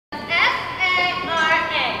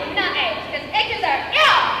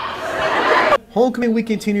Homecoming week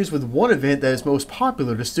continues with one event that is most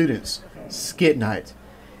popular to students, Skit Night.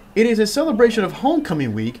 It is a celebration of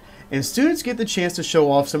homecoming week, and students get the chance to show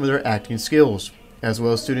off some of their acting skills, as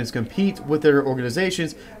well as students compete with their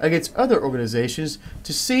organizations against other organizations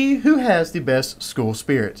to see who has the best school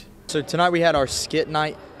spirit. So tonight we had our Skit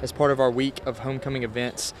Night as part of our week of homecoming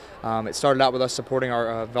events. It started out with us supporting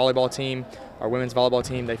our volleyball team, our women's volleyball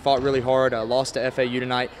team. They fought really hard, lost to FAU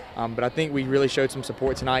tonight, but I think we really showed some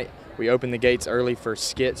support tonight. We opened the gates early for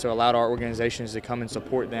Skit, so allowed our organizations to come and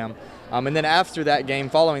support them. And then after that game,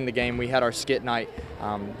 following the game, we had our Skit Night.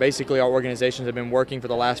 Basically, our organizations have been working for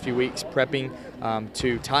the last few weeks, prepping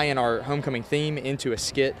to tie in our homecoming theme into a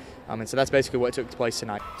skit. And so that's basically what took place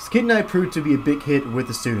tonight. Skit Night proved to be a big hit with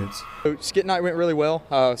the students. So Skit Night went really well.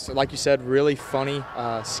 So like you said, really funny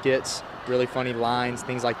skits, really funny lines,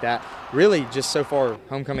 things like that. Really, just so far,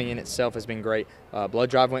 homecoming in itself has been great. Blood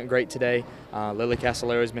Drive went great today. Lily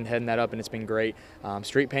Castellero has been heading that up, and it's been great.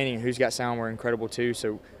 Street painting and Who's Got Sound were incredible too.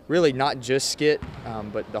 So really, not just skit,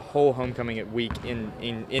 but the whole homecoming week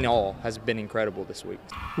in all has been incredible this week.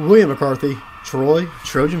 William McCarthy, Troy,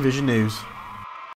 TrojanVision News.